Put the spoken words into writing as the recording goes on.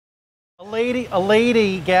A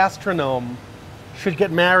lady gastronome should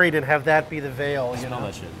get married and have that be the veil, you know?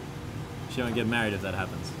 That shit. She won't get married if that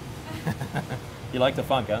happens. You like the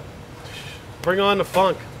funk, huh? Bring on the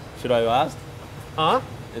funk. Should I have asked? Huh?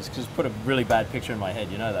 It's just put a really bad picture in my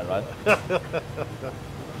head, you know that, right?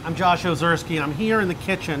 I'm Josh Ozersky, and I'm here in the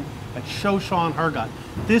kitchen at Shaun Hergatt.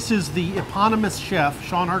 This is the eponymous chef,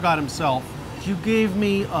 Shaun Hergatt himself. You gave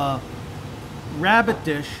me a rabbit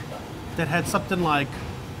dish that had something like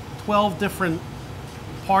 12 different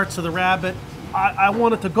parts of the rabbit. I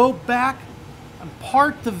wanted to go back and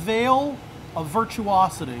part the veil of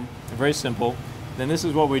virtuosity. Very simple. Then this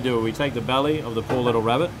is what we do. We take the belly of the poor little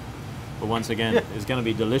rabbit, but once again, it's going to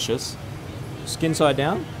be delicious. Skin side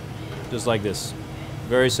down, just like this.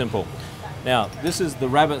 Very simple. Now, this is the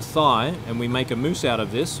rabbit thigh, and we make a mousse out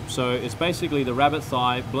of this. So it's basically the rabbit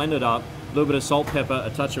thigh blended up, a little bit of salt, pepper,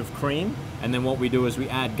 a touch of cream, and then what we do is we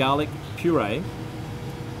add garlic puree.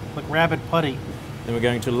 Like rabbit putty. Then we're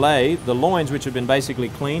going to lay the loins, which have been basically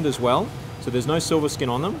cleaned as well. So there's no silver skin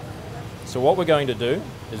on them. So what we're going to do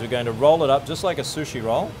is we're going to roll it up just like a sushi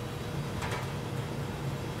roll.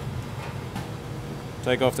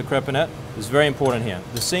 Take off the crepinette. It's very important here.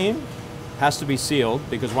 The seam has to be sealed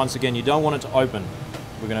because once again, you don't want it to open.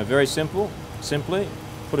 We're going to simply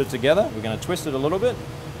put it together. We're going to twist it a little bit.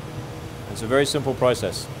 It's a very simple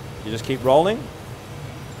process. You just keep rolling.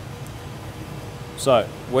 So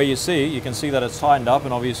where you can see that it's tightened up,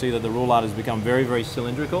 and obviously that the roulade has become very, very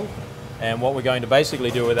cylindrical. And what we're going to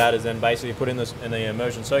basically do with that is then basically put in the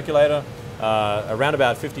immersion circulator around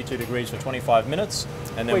about 52 degrees for 25 minutes.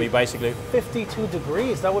 And then we basically... 52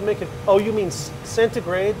 degrees? That would make it... Oh, you mean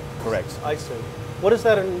centigrade? Correct. I see. What is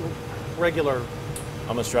that in regular...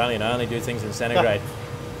 I'm Australian, I only do things in centigrade.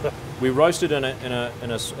 We roast it in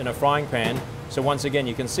a frying pan. So once again,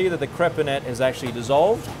 you can see that the crepinette is actually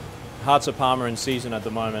dissolved. Hearts of Parma in season at the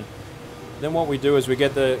moment. Then what we do is we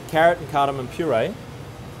get the carrot and cardamom puree.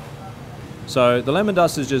 So the lemon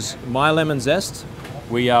dust is just my lemon zest.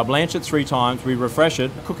 We blanch it 3 times, we refresh it,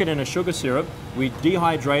 cook it in a sugar syrup, we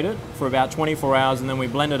dehydrate it for about 24 hours, and then we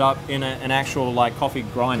blend it up in an actual like coffee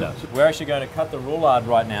grinder. We're actually going to cut the roulade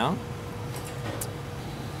right now.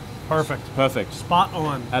 Perfect. Perfect. Spot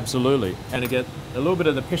on. Absolutely. And to get a little bit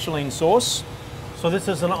of the picholine sauce. So this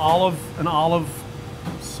is an olive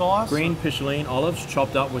sauce? Green picholine olives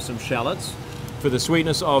chopped up with some shallots. For the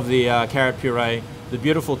sweetness of the carrot puree, the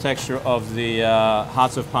beautiful texture of the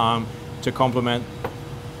hearts of Parma to complement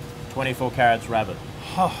 24 carats rabbit.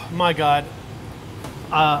 Oh my God.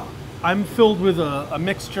 I'm filled with a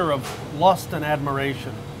mixture of lust and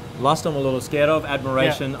admiration. Lust I'm a little scared of,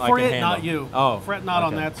 admiration I can handle. For it, not you. Oh, for it, not okay.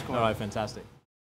 on that score. All right, fantastic.